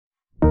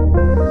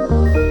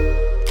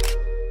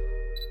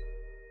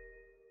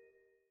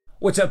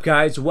What's up,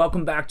 guys?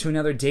 Welcome back to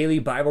another daily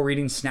Bible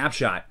reading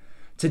snapshot.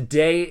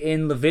 Today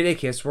in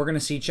Leviticus, we're going to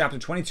see chapter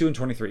 22 and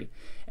 23.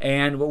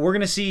 And what we're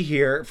going to see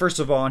here, first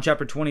of all, in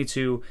chapter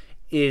 22,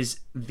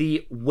 is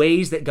the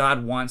ways that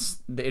God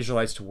wants the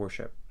Israelites to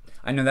worship.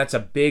 I know that's a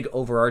big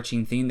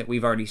overarching theme that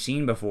we've already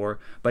seen before,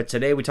 but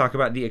today we talk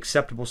about the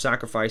acceptable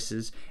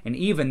sacrifices and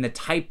even the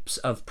types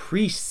of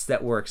priests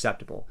that were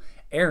acceptable.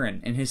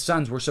 Aaron and his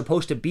sons were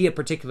supposed to be a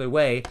particular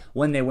way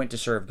when they went to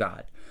serve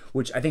God,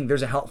 which I think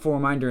there's a helpful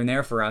reminder in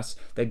there for us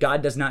that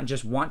God does not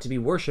just want to be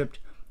worshiped,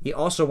 He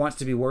also wants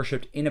to be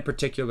worshiped in a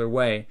particular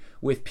way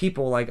with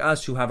people like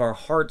us who have our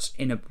hearts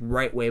in a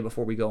right way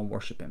before we go and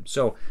worship Him.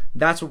 So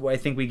that's what I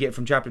think we get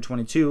from chapter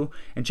 22.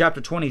 In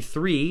chapter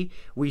 23,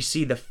 we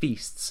see the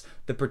feasts,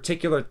 the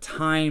particular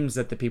times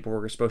that the people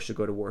were supposed to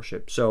go to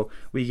worship. So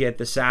we get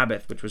the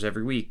Sabbath, which was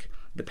every week,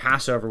 the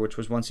Passover, which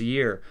was once a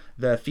year,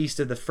 the Feast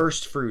of the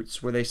First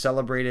Fruits, where they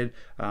celebrated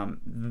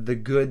the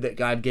good that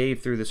God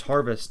gave through this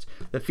harvest,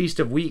 the Feast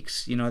of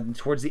Weeks,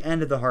 towards the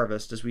end of the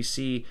harvest, as we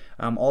see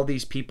all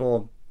these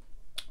people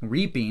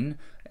reaping,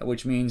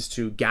 which means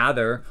to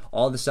gather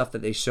all the stuff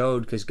that they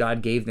sowed because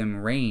God gave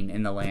them rain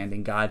in the land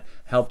and God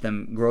helped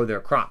them grow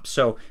their crops.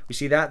 So we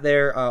see that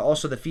there.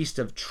 Also the Feast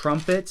of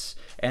Trumpets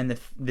and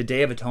the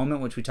Day of Atonement,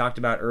 which we talked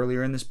about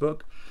earlier in this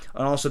book.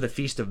 And also the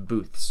Feast of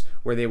Booths,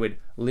 where they would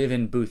live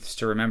in booths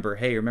to remember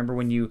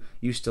when you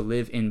used to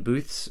live in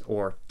booths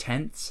or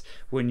tents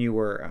when you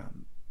were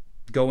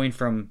going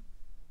from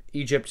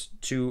Egypt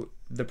to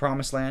the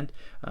Promised Land.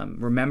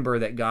 Remember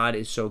that God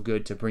is so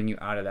good to bring you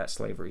out of that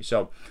slavery.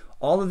 So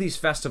all of these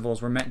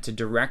festivals were meant to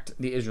direct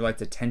the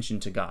Israelites'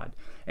 attention to God.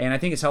 And I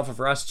think it's helpful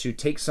for us to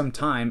take some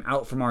time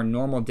out from our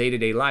normal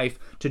day-to-day life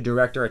to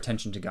direct our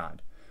attention to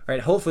God.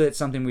 Right? Hopefully it's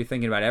something we're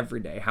thinking about every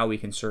day, how we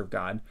can serve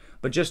God.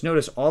 But just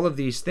notice all of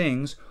these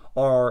things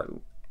are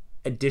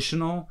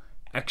additional,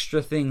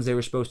 extra things they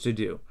were supposed to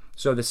do.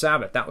 So the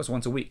Sabbath, that was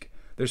once a week.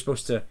 They're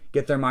supposed to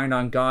get their mind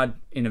on God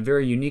in a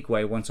very unique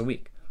way once a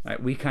week.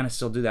 Right? We kind of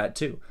still do that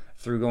too,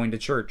 through going to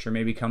church or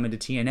maybe coming to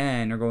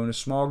TNN or going to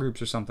small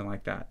groups or something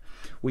like that.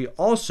 We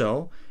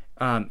also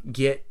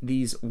get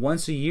these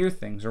once a year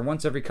things or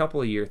once every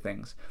couple of year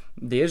things.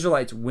 The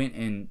Israelites went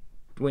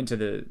to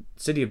the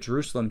city of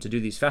Jerusalem to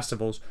do these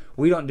festivals.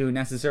 We don't do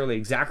necessarily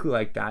exactly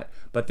like that,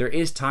 but there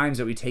is times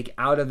that we take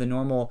out of the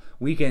normal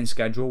weekend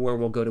schedule where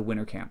we'll go to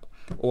winter camp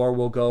or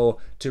we'll go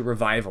to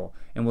revival,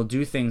 and we'll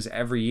do things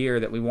every year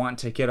that we want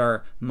to get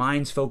our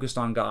minds focused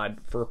on God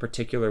for a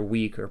particular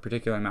week or a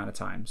particular amount of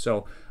time.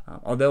 So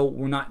although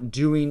we're not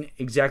doing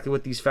exactly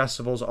what these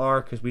festivals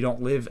are because we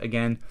don't live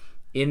again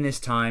in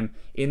this time,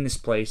 in this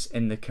place,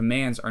 and the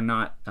commands are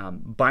not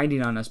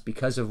binding on us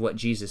because of what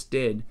Jesus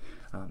did,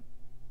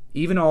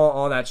 even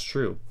all that's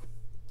true,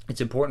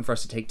 it's important for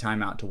us to take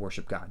time out to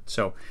worship God.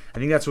 So I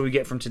think that's what we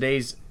get from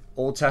today's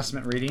Old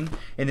Testament reading.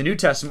 In the New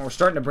Testament, we're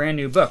starting a brand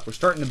new book. We're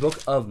starting the book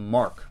of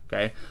Mark.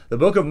 Okay, the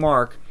book of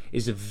Mark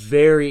is a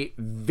very,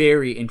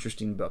 very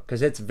interesting book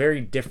because it's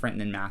very different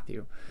than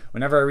Matthew.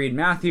 Whenever I read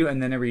Matthew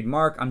and then I read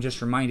Mark, I'm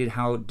just reminded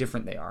how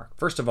different they are.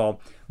 First of all,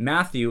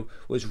 Matthew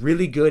was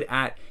really good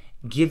at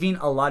giving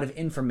a lot of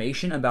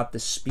information about the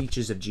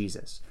speeches of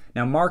Jesus.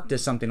 Now, Mark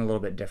does something a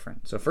little bit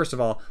different. So first of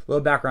all, a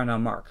little background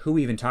on Mark. Who are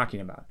we even talking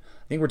about?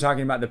 I think we're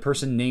talking about the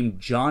person named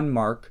John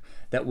Mark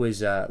that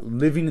was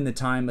living in the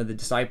time of the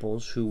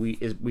disciples, who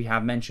we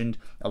have mentioned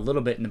a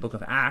little bit in the book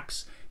of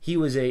Acts. He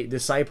was a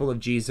disciple of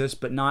Jesus,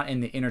 but not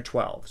in the inner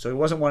 12. So he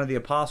wasn't one of the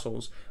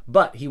apostles,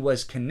 but he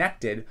was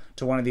connected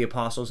to one of the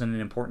apostles in an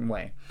important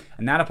way.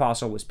 And that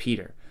apostle was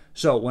Peter.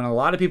 So when a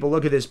lot of people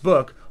look at this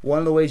book, one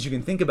of the ways you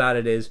can think about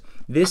it is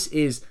this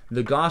is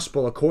the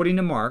gospel according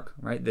to Mark,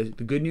 right? The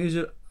good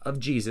news of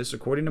Jesus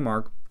according to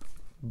Mark,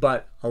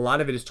 but a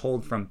lot of it is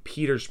told from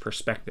Peter's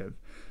perspective.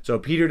 So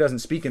Peter doesn't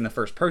speak in the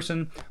first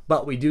person,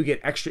 but we do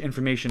get extra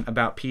information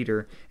about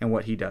Peter and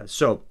what he does.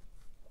 So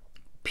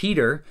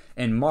Peter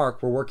and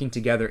Mark were working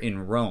together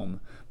in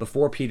Rome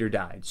before Peter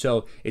died.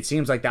 So it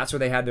seems like that's where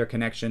they had their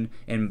connection.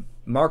 And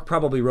Mark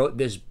probably wrote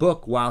this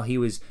book while he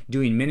was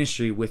doing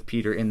ministry with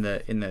Peter in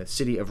the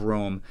city of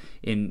Rome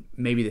in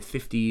maybe the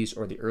 50s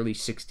or the early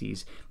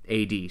 60s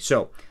AD.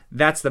 So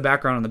that's the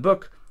background on the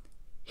book.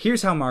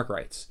 Here's how Mark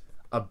writes.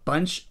 A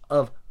bunch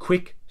of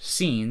quick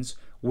scenes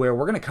where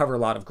we're going to cover a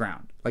lot of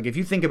ground. Like if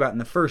you think about in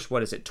the first,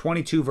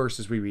 22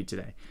 verses we read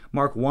today.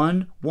 Mark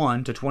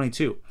 1:1 to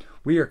 22.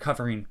 We are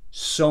covering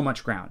so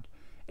much ground.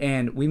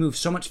 And we move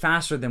so much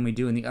faster than we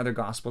do in the other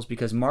Gospels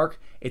because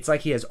Mark, it's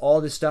like he has all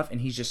this stuff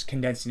and he's just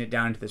condensing it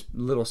down into this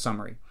little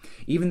summary.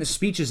 Even the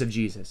speeches of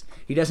Jesus,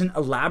 he doesn't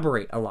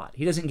elaborate a lot.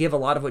 He doesn't give a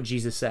lot of what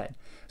Jesus said.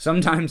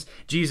 Sometimes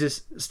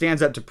Jesus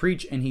stands up to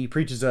preach and he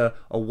preaches a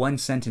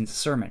one-sentence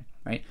sermon,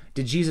 right?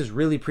 Did Jesus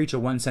really preach a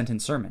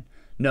one-sentence sermon?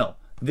 No.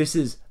 This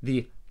is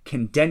the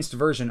condensed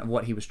version of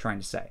what he was trying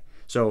to say.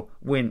 So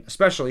when,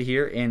 especially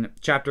here in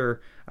chapter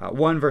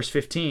 1, verse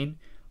 15,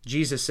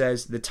 Jesus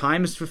says, "The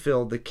time is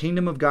fulfilled, the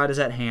kingdom of God is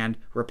at hand,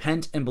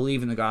 repent and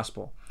believe in the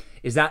gospel."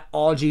 Is that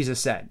all Jesus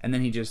said? And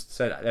then he just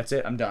said, that's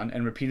it, I'm done,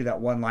 and repeated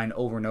that one line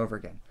over and over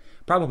again?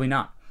 Probably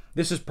not.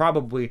 This is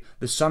probably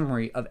the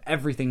summary of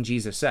everything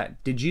Jesus said.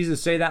 Did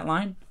Jesus say that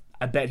line?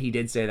 I bet he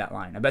did say that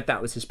line. I bet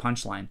that was his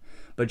punchline.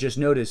 But just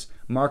notice,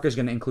 Mark is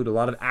going to include a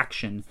lot of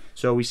action.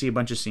 So we see a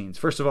bunch of scenes.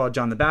 First of all,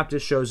 John the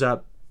Baptist shows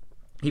up.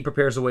 He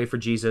prepares the way for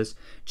Jesus.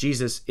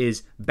 Jesus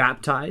is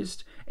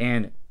baptized,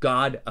 and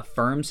God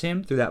affirms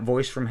him through that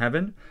voice from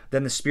heaven.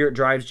 Then the Spirit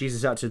drives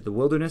Jesus out to the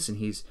wilderness, and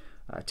he's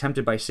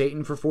tempted by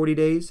Satan for 40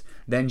 days.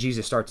 Then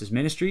Jesus starts his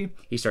ministry.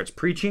 He starts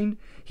preaching.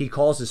 He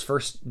calls his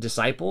first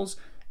disciples,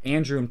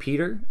 Andrew and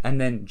Peter,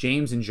 and then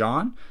James and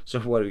John. So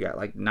what do we got?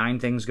 Like 9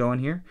 things going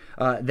here.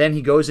 Then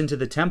he goes into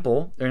the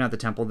temple, or not the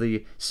temple,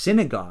 the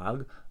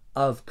synagogue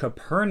of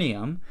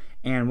Capernaum.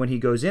 And when he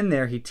goes in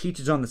there, he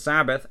teaches on the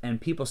Sabbath,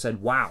 and people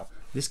said, wow,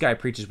 this guy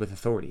preaches with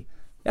authority.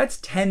 That's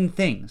 10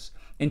 things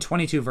in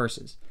 22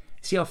 verses.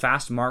 See how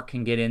fast Mark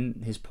can get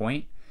in his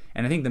point?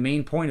 And I think the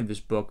main point of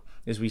this book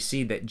is we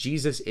see that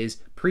Jesus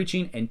is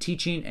preaching and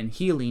teaching and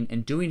healing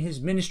and doing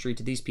his ministry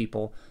to these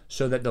people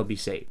so that they'll be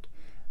saved.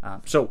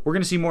 So we're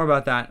going to see more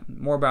about that,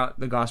 more about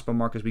the Gospel of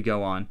Mark as we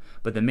go on.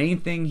 But the main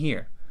thing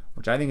here,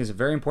 which I think is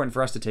very important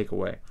for us to take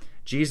away,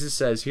 Jesus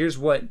says, here's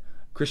what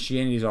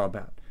Christianity is all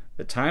about.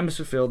 The time is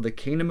fulfilled. The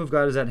kingdom of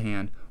God is at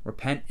hand.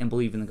 Repent and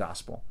believe in the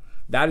gospel.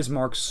 That is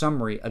Mark's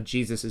summary of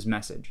Jesus'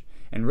 message.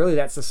 And really,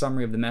 that's the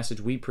summary of the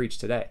message we preach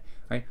today.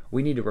 Right?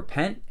 We need to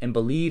repent and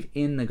believe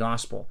in the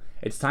gospel.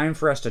 It's time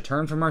for us to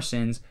turn from our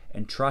sins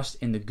and trust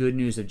in the good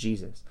news of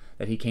Jesus,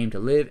 that he came to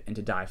live and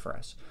to die for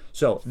us.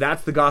 So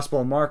that's the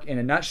Gospel of Mark in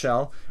a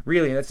nutshell.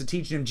 Really, that's the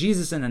teaching of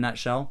Jesus in a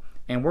nutshell.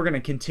 And we're going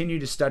to continue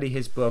to study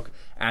his book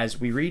as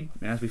we read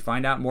and as we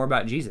find out more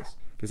about Jesus,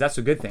 because that's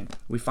a good thing.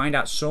 We find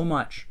out so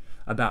much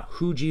about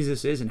who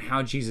Jesus is and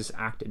how Jesus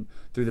acted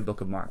through the book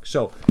of Mark.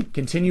 So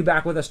continue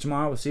back with us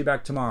tomorrow. We'll see you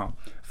back tomorrow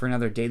for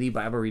another daily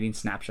Bible reading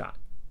snapshot.